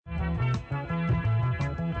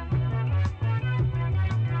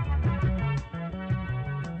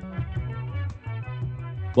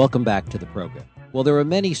Welcome back to the program. Well, there are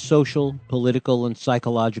many social, political, and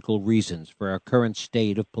psychological reasons for our current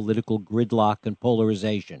state of political gridlock and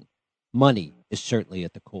polarization. Money is certainly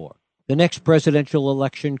at the core. The next presidential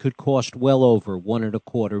election could cost well over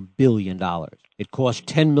 $1.25 billion. It costs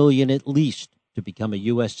 $10 million at least to become a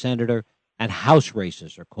U.S. senator, and House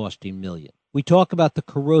races are costing millions. We talk about the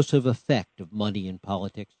corrosive effect of money in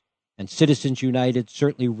politics, and Citizens United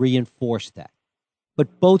certainly reinforced that.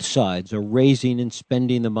 But both sides are raising and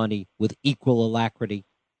spending the money with equal alacrity,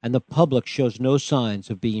 and the public shows no signs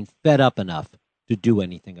of being fed up enough to do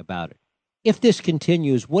anything about it. If this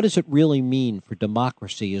continues, what does it really mean for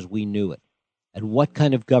democracy as we knew it? And what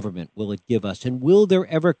kind of government will it give us? And will there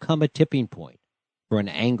ever come a tipping point for an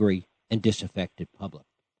angry and disaffected public?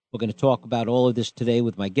 We're going to talk about all of this today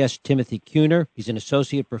with my guest, Timothy Kuhner. He's an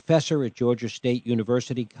associate professor at Georgia State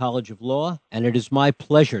University College of Law, and it is my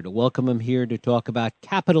pleasure to welcome him here to talk about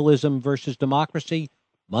capitalism versus democracy,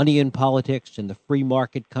 money in politics, and the free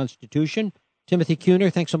market constitution. Timothy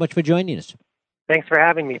Kuhner, thanks so much for joining us. Thanks for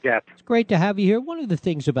having me, Jeff. It's great to have you here. One of the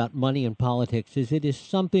things about money in politics is it is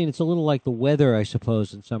something, it's a little like the weather, I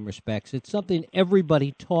suppose, in some respects. It's something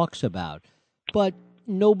everybody talks about, but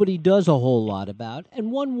nobody does a whole lot about.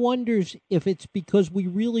 And one wonders if it's because we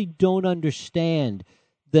really don't understand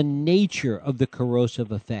the nature of the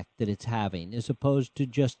corrosive effect that it's having, as opposed to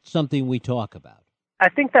just something we talk about. I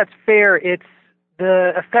think that's fair. It's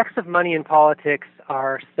the effects of money in politics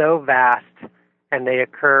are so vast, and they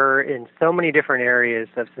occur in so many different areas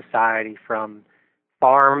of society, from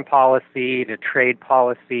farm policy to trade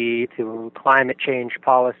policy to climate change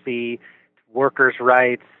policy, to workers'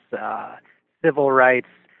 rights, civil rights,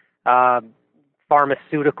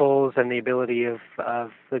 pharmaceuticals, and the ability of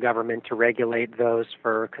the government to regulate those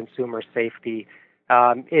for consumer safety.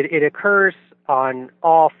 It occurs on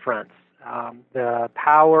all fronts. The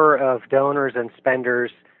power of donors and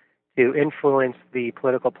spenders to influence the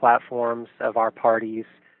political platforms of our parties,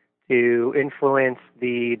 to influence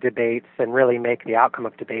the debates and really make the outcome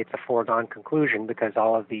of debates a foregone conclusion, because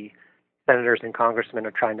all of the senators and congressmen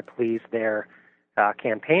are trying to please their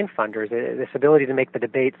campaign funders. This ability to make the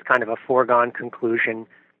debates kind of a foregone conclusion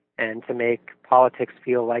and to make politics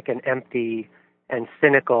feel like an empty and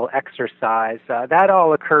cynical exercise, that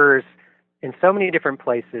all occurs in so many different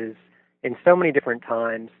places, in so many different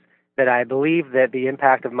times, that I believe that the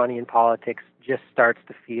impact of money in politics just starts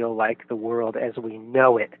to feel like the world as we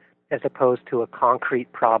know it, as opposed to a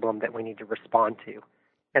concrete problem that we need to respond to.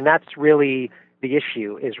 And that's really the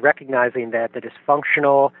issue, is recognizing that the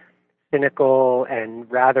dysfunctional, cynical, and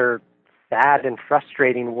rather sad and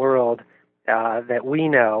frustrating world that we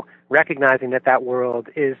know, recognizing that that world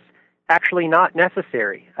is actually not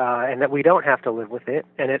necessary and that we don't have to live with it,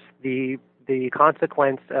 and it's the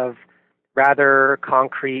consequence of rather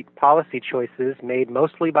concrete policy choices made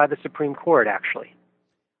mostly by the Supreme Court, actually.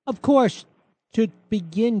 Of course, to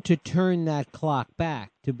begin to turn that clock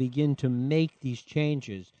back, to begin to make these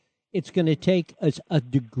changes, it's going to take us a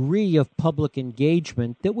degree of public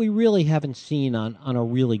engagement that we really haven't seen on a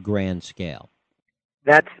really grand scale.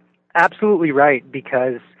 That's absolutely right,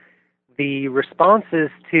 because the responses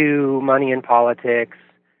to money in politics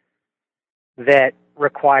that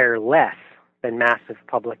require less than massive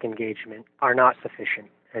public engagement are not sufficient.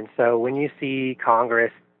 And so when you see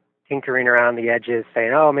Congress tinkering around the edges,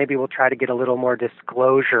 saying, oh, maybe we'll try to get a little more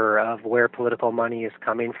disclosure of where political money is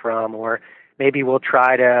coming from, or maybe we'll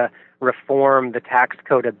try to reform the tax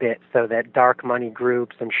code a bit so that dark money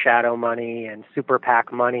groups and shadow money and super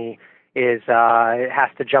PAC money it has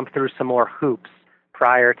to jump through some more hoops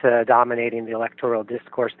prior to dominating the electoral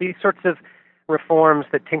discourse. These sorts of reforms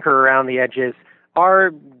that tinker around the edges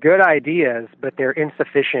are good ideas, but they're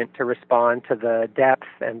insufficient to respond to the depth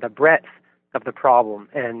and the breadth of the problem.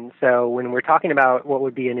 And so when we're talking about what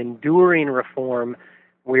would be an enduring reform,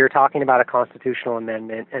 we're talking about a constitutional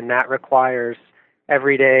amendment, and that requires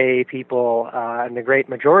everyday people and the great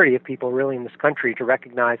majority of people really in this country to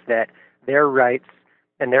recognize that their rights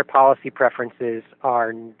and their policy preferences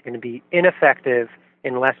are going to be ineffective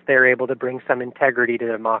unless they're able to bring some integrity to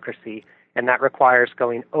democracy. And that requires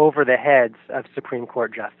going over the heads of Supreme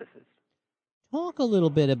Court justices. Talk a little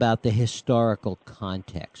bit about the historical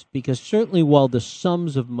context, because certainly while the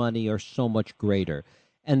sums of money are so much greater,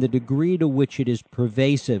 and the degree to which it is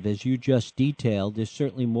pervasive, as you just detailed, is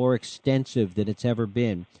certainly more extensive than it's ever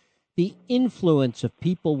been, the influence of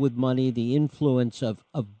people with money, the influence of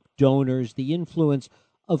donors, the influence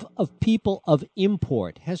of people of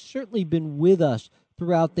import has certainly been with us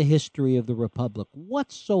throughout the history of the Republic.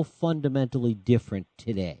 What's so fundamentally different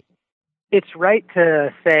today? It's right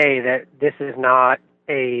to say that this is not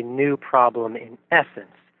a new problem in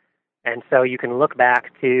essence, And so you can look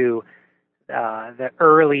back to the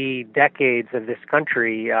early decades of this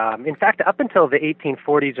country, in fact, up until the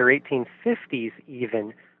 1840s or 1850s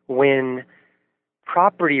even, when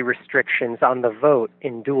property restrictions on the vote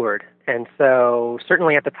endured. And so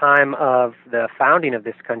certainly at the time of the founding of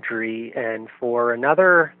this country and for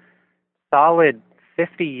another solid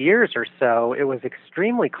 50 years or so, it was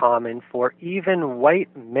extremely common for even white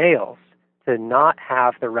males to not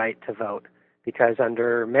have the right to vote, because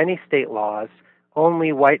under many state laws,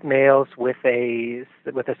 only white males with a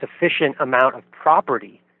sufficient amount of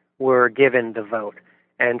property were given the vote.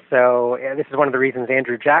 And so this is one of the reasons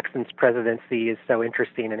Andrew Jackson's presidency is so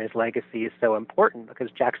interesting and his legacy is so important, because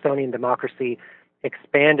Jacksonian democracy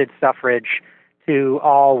expanded suffrage to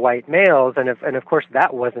all white males, and of course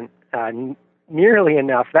that wasn't nearly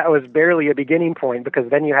enough. That was barely a beginning point, because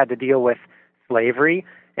then you had to deal with slavery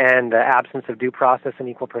and the absence of due process and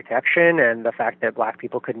equal protection, and the fact that black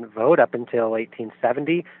people couldn't vote up until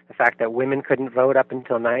 1870, the fact that women couldn't vote up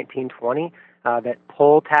until 1920, that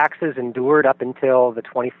poll taxes endured up until the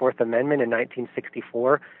 24th Amendment in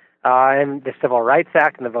 1964, and the Civil Rights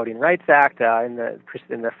Act and the Voting Rights Act in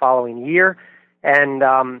the following year.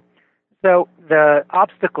 And so the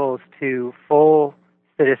obstacles to full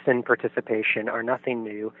citizen participation are nothing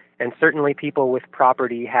new, and certainly people with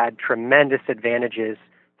property had tremendous advantages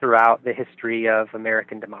throughout the history of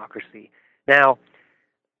American democracy. Now,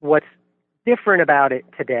 what's different about it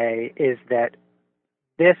today is that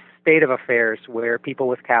this state of affairs, where people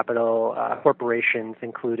with capital, corporations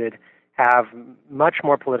included, have much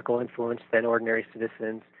more political influence than ordinary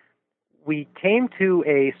citizens, we came to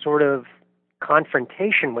a sort of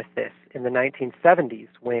confrontation with this in the 1970s,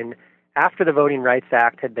 when, after the Voting Rights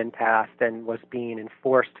Act had been passed and was being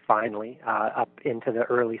enforced finally up into the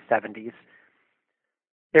early 70s,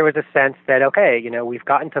 there was a sense that, okay, we've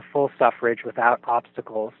gotten to full suffrage without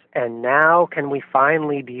obstacles, and now can we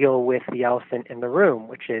finally deal with the elephant in the room,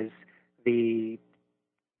 which is the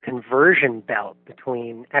conversion belt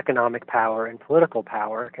between economic power and political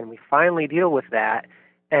power? Can we finally deal with that?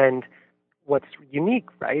 And what's unique,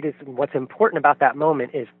 right, is what's important about that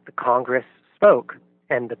moment is the Congress spoke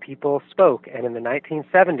and the people spoke. And in the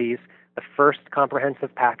 1970s, the first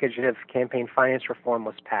comprehensive package of campaign finance reform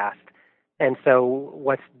was passed. And so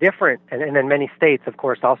what's different, and then many states, of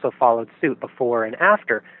course, also followed suit before and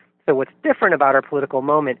after. So what's different about our political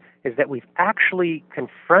moment is that we've actually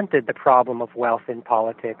confronted the problem of wealth in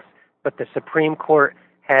politics, but the Supreme Court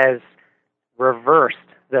has reversed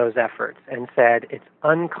those efforts and said it's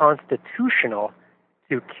unconstitutional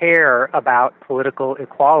to care about political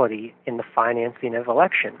equality in the financing of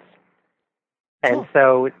elections. And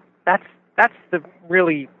so that's the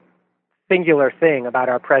really singular thing about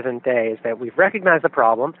our present day, is that we've recognized the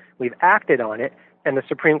problem, we've acted on it, and the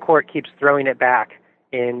Supreme Court keeps throwing it back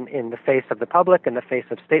in the face of the public, in the face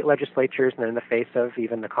of state legislatures, and in the face of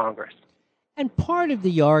even the Congress. And part of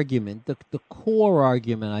the argument, the core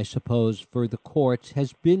argument, I suppose, for the courts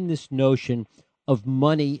has been this notion of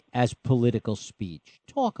money as political speech.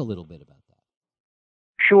 Talk a little bit about that.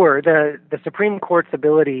 Sure. The Supreme Court's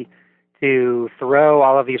ability to throw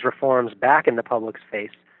all of these reforms back in the public's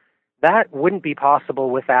face, that wouldn't be possible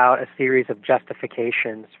without a series of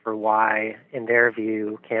justifications for why, in their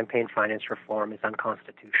view, campaign finance reform is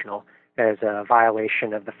unconstitutional as a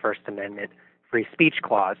violation of the First Amendment free speech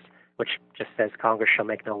clause, which just says Congress shall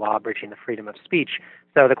make no law breaching the freedom of speech.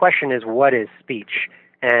 So the question is, what is speech?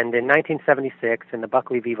 And in 1976, in the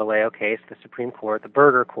Buckley v. Vallejo case, the Supreme Court, the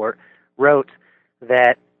Berger Court, wrote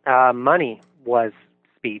that money was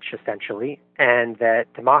speech, essentially, and that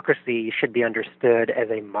democracy should be understood as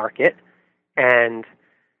a market, and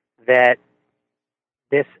that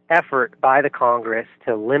this effort by the Congress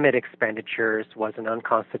to limit expenditures was an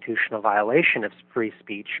unconstitutional violation of free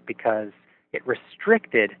speech because it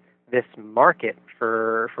restricted this market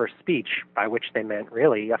for speech, by which they meant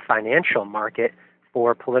really a financial market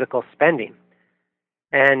for political spending.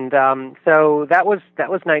 And so that was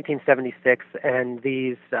 1976, and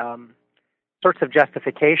these sorts of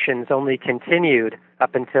justifications only continued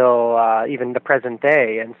up until even the present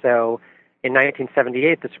day. And so in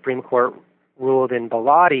 1978, the Supreme Court ruled in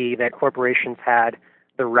Bellotti that corporations had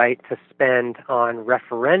the right to spend on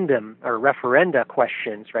referendum or referenda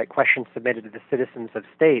questions, right, questions submitted to the citizens of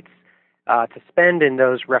states, to spend in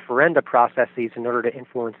those referenda processes in order to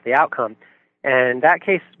influence the outcome. And that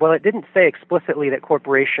case, well, it didn't say explicitly that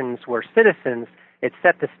corporations were citizens. It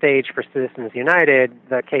set the stage for Citizens United,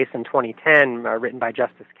 the case in 2010, written by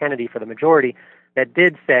Justice Kennedy for the majority, that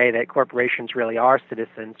did say that corporations really are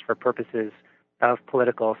citizens for purposes of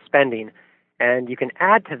political spending. And you can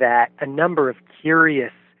add to that a number of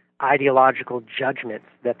curious ideological judgments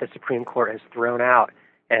that the Supreme Court has thrown out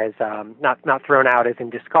as, not thrown out as in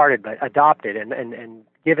discarded, but adopted and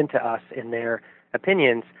given to us in their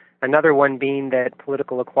opinions. Another one being that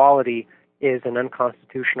political equality is an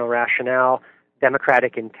unconstitutional rationale,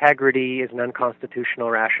 democratic integrity is an unconstitutional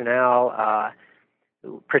rationale,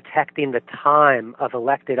 protecting the time of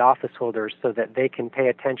elected office holders so that they can pay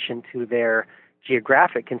attention to their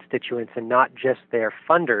geographic constituents and not just their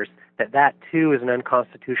funders, that too is an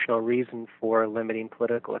unconstitutional reason for limiting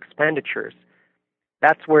political expenditures.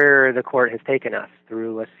 That's where the court has taken us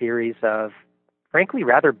through a series of, frankly,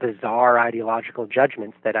 rather bizarre ideological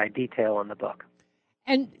judgments that I detail in the book.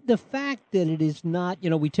 And the fact that it is not,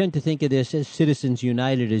 we tend to think of this as Citizens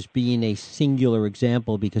United as being a singular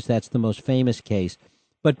example because that's the most famous case.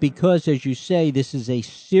 But because, as you say, this is a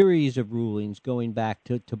series of rulings going back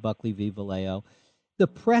to Buckley v. Vallejo, the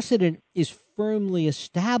precedent is firmly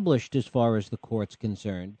established as far as the court's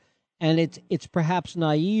concerned. And it's perhaps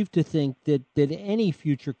naive to think that any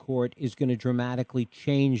future court is going to dramatically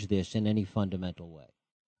change this in any fundamental way.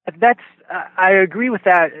 I agree with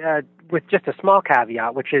that, with just a small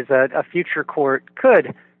caveat, which is a future court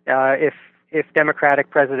could, if Democratic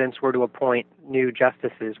presidents were to appoint new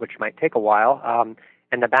justices, which might take a while,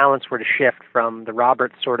 and the balance were to shift from the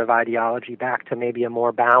Roberts sort of ideology back to maybe a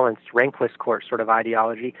more balanced Rehnquist court sort of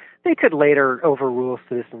ideology, they could later overrule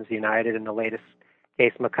Citizens United in the latest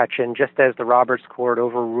case, McCutcheon, just as the Roberts court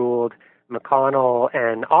overruled McConnell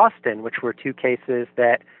and Austin, which were two cases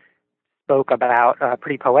that spoke about,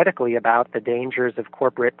 pretty poetically, about the dangers of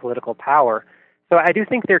corporate political power. So I do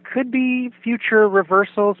think there could be future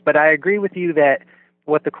reversals, but I agree with you that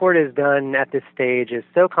what the court has done at this stage is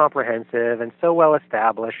so comprehensive and so well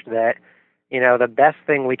established that, the best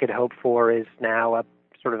thing we could hope for is now a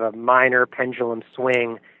sort of a minor pendulum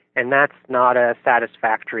swing, and that's not a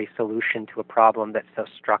satisfactory solution to a problem that's so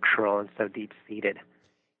structural and so deep-seated.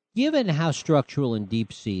 Given how structural and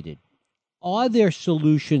deep-seated, are there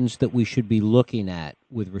solutions that we should be looking at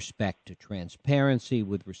with respect to transparency,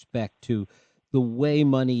 with respect to the way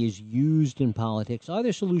money is used in politics? Are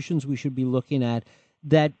there solutions we should be looking at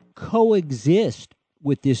that coexist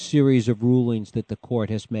with this series of rulings that the court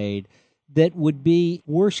has made that would be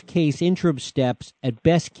worst case interim steps, at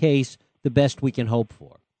best case, the best we can hope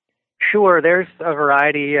for? Sure. There's a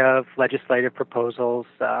variety of legislative proposals,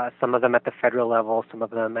 some of them at the federal level, some of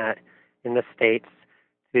them in the states,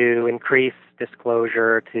 to increase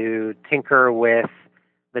disclosure, to tinker with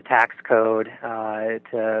the tax code,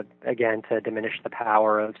 to diminish the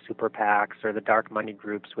power of super PACs or the dark money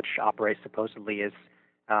groups, which operate supposedly as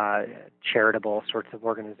charitable sorts of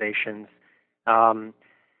organizations. And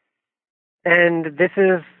this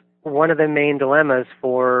is one of the main dilemmas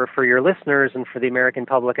for your listeners and for the American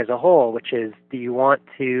public as a whole, which is, do you want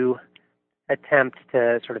to attempt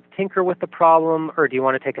to sort of tinker with the problem, or do you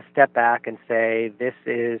want to take a step back and say, this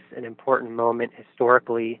is an important moment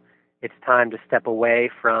historically, it's time to step away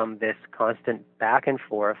from this constant back and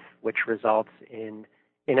forth, which results in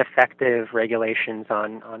ineffective regulations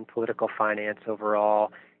on political finance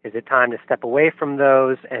overall? Is it time to step away from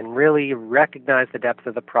those and really recognize the depth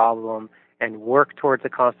of the problem and work towards a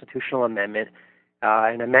constitutional amendment?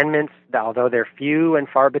 And amendments, although they're few and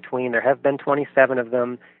far between, there have been 27 of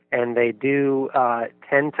them, and they do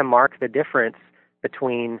tend to mark the difference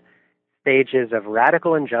between stages of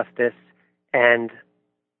radical injustice and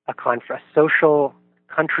a social,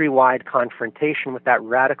 countrywide confrontation with that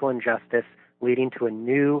radical injustice, leading to a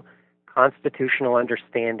new constitutional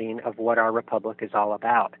understanding of what our republic is all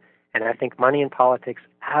about. And I think money in politics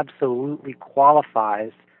absolutely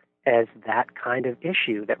qualifies as that kind of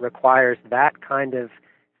issue that requires that kind of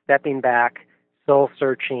stepping back,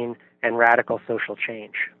 soul-searching, and radical social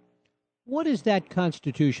change. What does that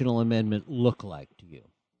constitutional amendment look like to you?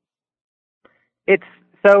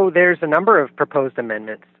 So there's a number of proposed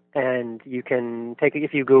amendments, and you can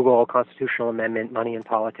if you Google constitutional amendment, money in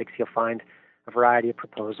politics, you'll find a variety of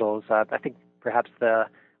proposals. I think perhaps the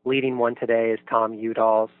leading one today is Tom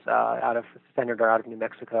Udall's, senator out of New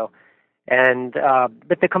Mexico. And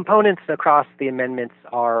but the components across the amendments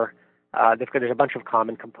are there's a bunch of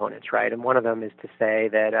common components, right? And one of them is to say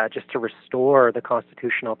that just to restore the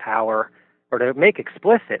constitutional power, or to make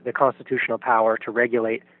explicit the constitutional power to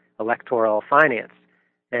regulate electoral finance.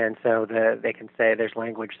 And so they can say there's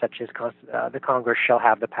language such as the Congress shall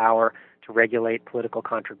have the power to regulate political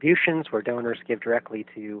contributions, where donors give directly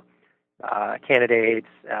to candidates,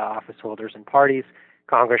 office holders, and parties.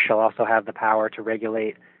 Congress shall also have the power to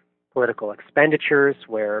regulate political expenditures,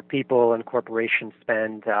 where people and corporations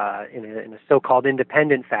spend in a so-called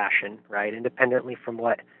independent fashion, right, independently from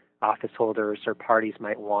what office holders or parties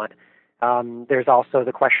might want. There's also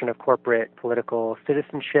the question of corporate political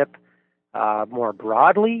citizenship more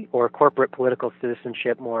broadly, or corporate political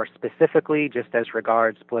citizenship more specifically, just as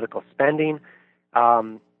regards political spending.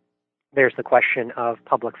 There's the question of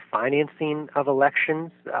public financing of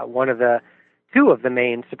elections. Two of the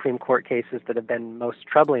main Supreme Court cases that have been most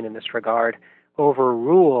troubling in this regard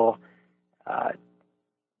overrule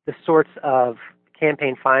the sorts of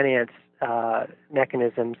campaign finance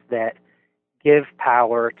mechanisms that give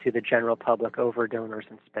power to the general public over donors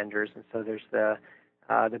and spenders. And so there's the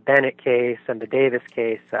Bennett case and the Davis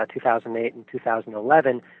case, 2008 and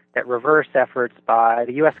 2011, that reverse efforts by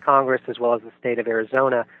the U.S. Congress as well as the state of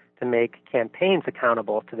Arizona to make campaigns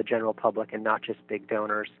accountable to the general public and not just big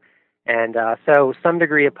donors. And so some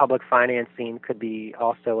degree of public financing could be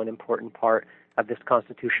also an important part of this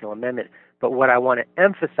constitutional amendment. But what I want to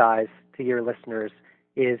emphasize to your listeners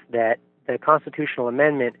is that the constitutional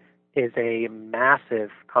amendment is a massive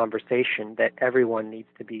conversation that everyone needs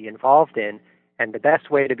to be involved in. And the best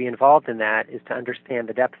way to be involved in that is to understand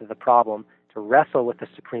the depth of the problem, to wrestle with the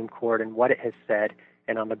Supreme Court and what it has said,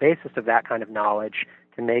 and on the basis of that kind of knowledge,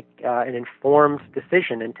 to make an informed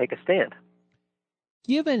decision and take a stand.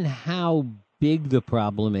 Given how big the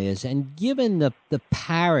problem is, and given the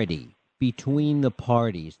parity between the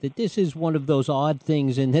parties, that this is one of those odd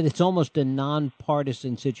things and that it's almost a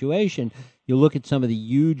nonpartisan situation. You look at some of the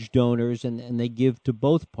huge donors and they give to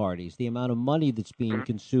both parties. The amount of money that's being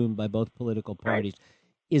consumed by both political parties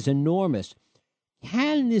is enormous.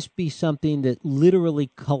 Can this be something that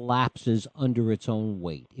literally collapses under its own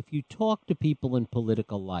weight? If you talk to people in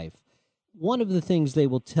political life, one of the things they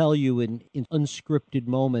will tell you in unscripted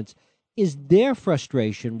moments is their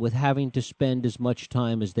frustration with having to spend as much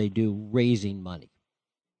time as they do raising money.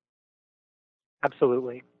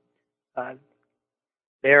 Absolutely.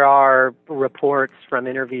 There are reports from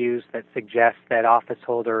interviews that suggest that office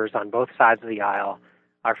holders on both sides of the aisle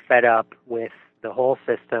are fed up with the whole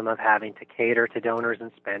system of having to cater to donors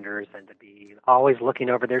and spenders and to be always looking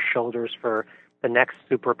over their shoulders for the next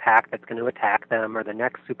super PAC that's going to attack them or the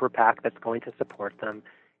next super PAC that's going to support them.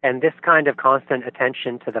 And this kind of constant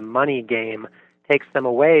attention to the money game takes them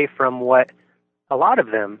away from what a lot of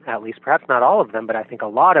them, at least perhaps not all of them, but I think a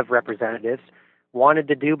lot of representatives wanted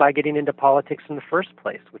to do by getting into politics in the first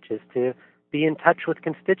place, which is to be in touch with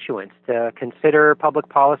constituents, to consider public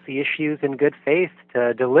policy issues in good faith,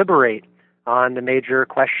 to deliberate on the major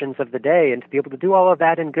questions of the day, and to be able to do all of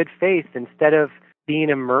that in good faith instead of being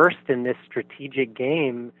immersed in this strategic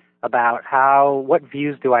game about what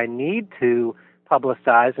views do I need to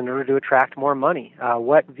publicize in order to attract more money?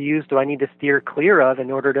 What views do I need to steer clear of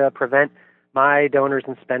in order to prevent my donors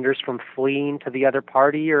and spenders from fleeing to the other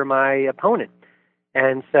party or my opponent?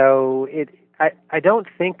 And so I don't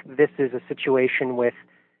think this is a situation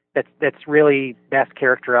that's really best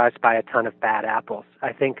characterized by a ton of bad apples.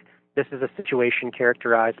 I think this is a situation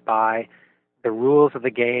characterized by the rules of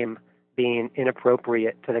the game being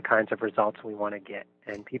inappropriate to the kinds of results we want to get.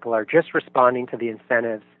 And people are just responding to the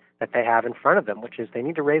incentives that they have in front of them, which is they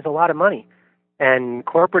need to raise a lot of money. And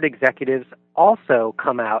corporate executives also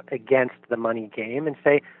come out against the money game and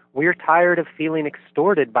say, we're tired of feeling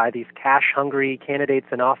extorted by these cash-hungry candidates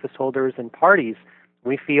and office holders and parties.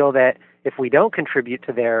 We feel that if we don't contribute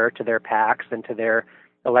to their PACs and to their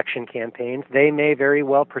election campaigns, they may very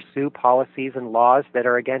well pursue policies and laws that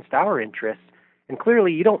are against our interests. And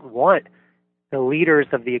clearly, you don't want the leaders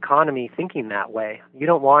of the economy thinking that way. You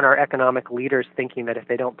don't want our economic leaders thinking that if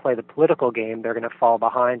they don't play the political game, they're going to fall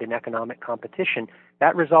behind in economic competition.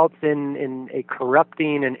 That results in a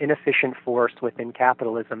corrupting and inefficient force within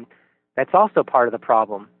capitalism. That's also part of the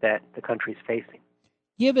problem that the country's facing.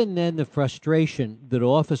 Given then the frustration that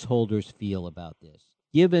office holders feel about this,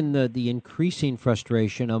 given the increasing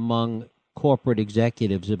frustration among corporate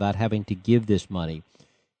executives about having to give this money,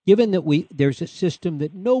 given that there's a system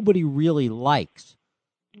that nobody really likes,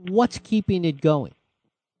 what's keeping it going?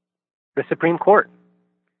 The Supreme Court.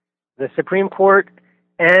 The Supreme Court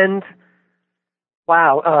and,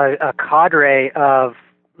 a cadre of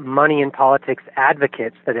money and politics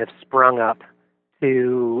advocates that have sprung up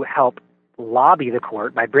to help lobby the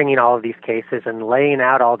court by bringing all of these cases and laying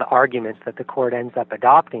out all the arguments that the court ends up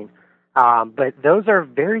adopting. But those are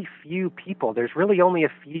very few people. There's really only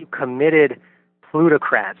a few committed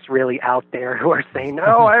plutocrats really out there who are saying,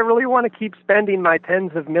 no, I really want to keep spending my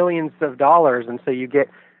tens of millions of dollars. And so you get,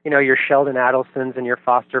 your Sheldon Adelsons and your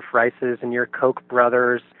Foster Frices and your Koch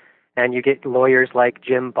brothers, and you get lawyers like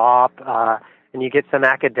Jim Bopp, and you get some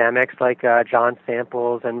academics like John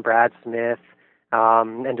Samples and Brad Smith,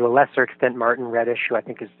 and to a lesser extent Martin Reddish, who I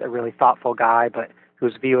think is a really thoughtful guy, but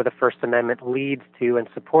whose view of the First Amendment leads to and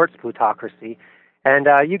supports plutocracy. And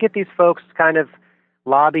you get these folks kind of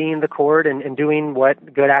lobbying the court and doing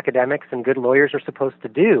what good academics and good lawyers are supposed to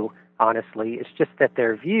do, honestly. It's just that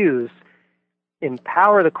their views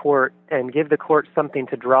empower the court and give the court something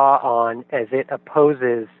to draw on as it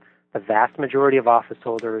opposes the vast majority of office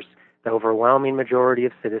holders, the overwhelming majority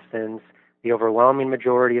of citizens, the overwhelming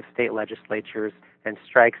majority of state legislatures, and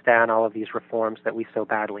strikes down all of these reforms that we so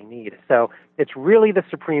badly need. So it's really the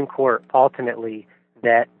Supreme Court, ultimately,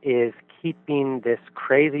 that is keeping this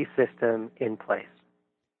crazy system in place.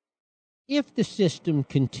 If the system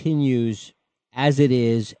continues as it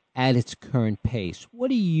is at its current pace, what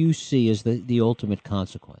do you see as the ultimate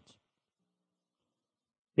consequence?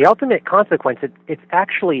 The ultimate consequence, it's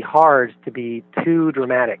actually hard to be too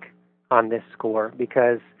dramatic on this score,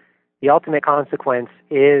 because the ultimate consequence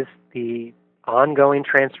is the ongoing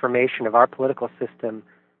transformation of our political system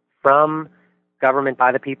from government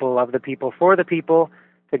by the people, of the people, for the people,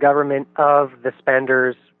 to government of the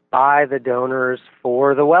spenders, by the donors,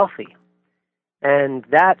 for the wealthy. And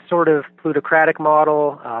that sort of plutocratic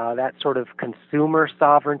model, that sort of consumer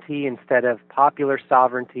sovereignty instead of popular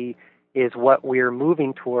sovereignty, is what we're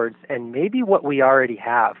moving towards, and maybe what we already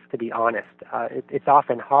have, to be honest. It's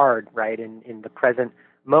often hard, right, in the present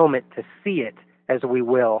moment to see it as we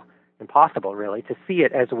will, impossible really, to see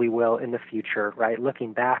it as we will in the future, right,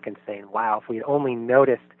 looking back and saying, wow, if we had only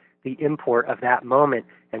noticed the import of that moment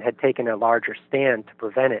and had taken a larger stand to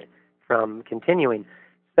prevent it from continuing.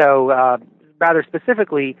 So rather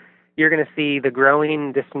specifically, you're going to see the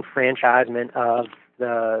growing disenfranchisement of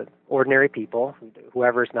the ordinary people,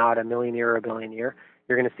 whoever's not a millionaire or a billionaire.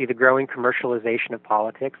 You're going to see the growing commercialization of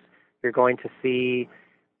politics. You're going to see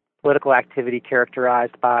political activity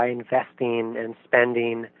characterized by investing and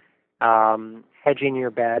spending, hedging your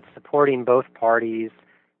bets, supporting both parties,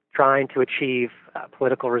 trying to achieve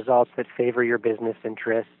political results that favor your business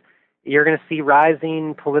interests. You're going to see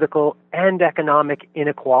rising political and economic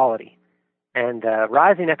inequality. And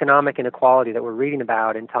rising economic inequality that we're reading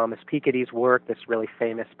about in Thomas Piketty's work, this really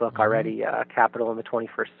famous book already, Capital in the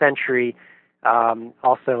 21st Century,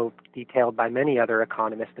 also detailed by many other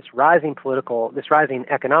economists. This rising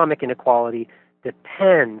economic inequality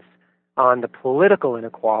depends on the political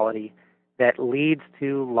inequality that leads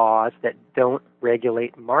to laws that don't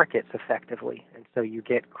regulate markets effectively. And so you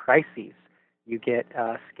get crises, you get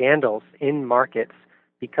scandals in markets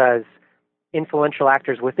because influential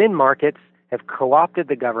actors within markets have co-opted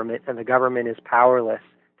the government, and the government is powerless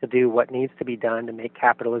to do what needs to be done to make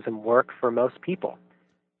capitalism work for most people.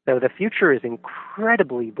 So the future is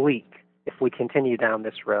incredibly bleak if we continue down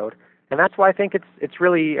this road. And that's why I think it's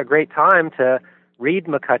really a great time to read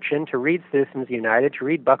McCutcheon, to read Citizens United, to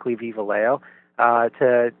read Buckley v. Vallejo,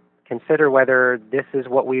 to consider whether this is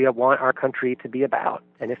what we want our country to be about,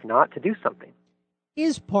 and if not, to do something.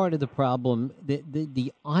 Is part of the problem,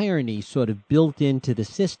 the irony sort of built into the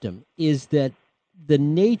system, is that the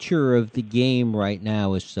nature of the game right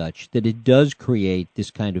now is such that it does create this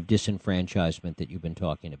kind of disenfranchisement that you've been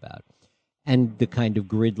talking about, and the kind of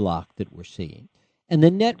gridlock that we're seeing. And the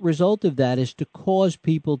net result of that is to cause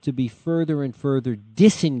people to be further and further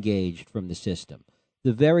disengaged from the system,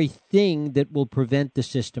 the very thing that will prevent the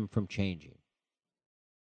system from changing.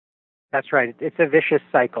 That's right. It's a vicious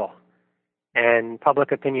cycle. And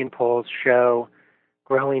public opinion polls show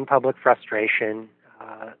growing public frustration,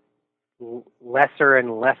 lesser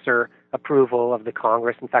and lesser approval of the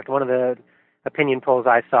Congress. In fact, one of the opinion polls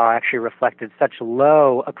I saw actually reflected such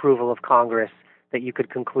low approval of Congress that you could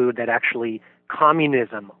conclude that actually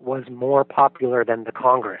communism was more popular than the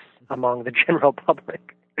Congress among the general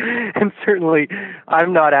public. And certainly,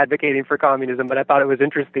 I'm not advocating for communism, but I thought it was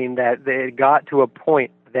interesting that they got to a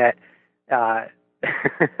point that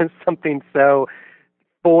something so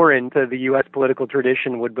foreign to the U.S. political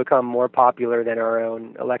tradition would become more popular than our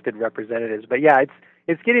own elected representatives. But yeah,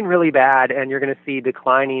 it's getting really bad, and you're going to see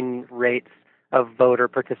declining rates of voter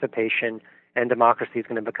participation, and democracy is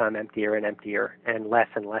going to become emptier and emptier and less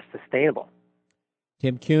sustainable.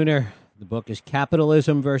 Tim Kuhner, the book is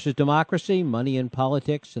Capitalism versus Democracy, Money in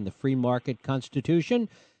Politics and the Free Market Constitution.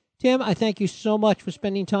 Tim, I thank you so much for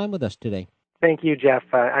spending time with us today. Thank you, Jeff.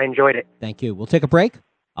 I enjoyed it. Thank you. We'll take a break.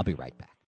 I'll be right back.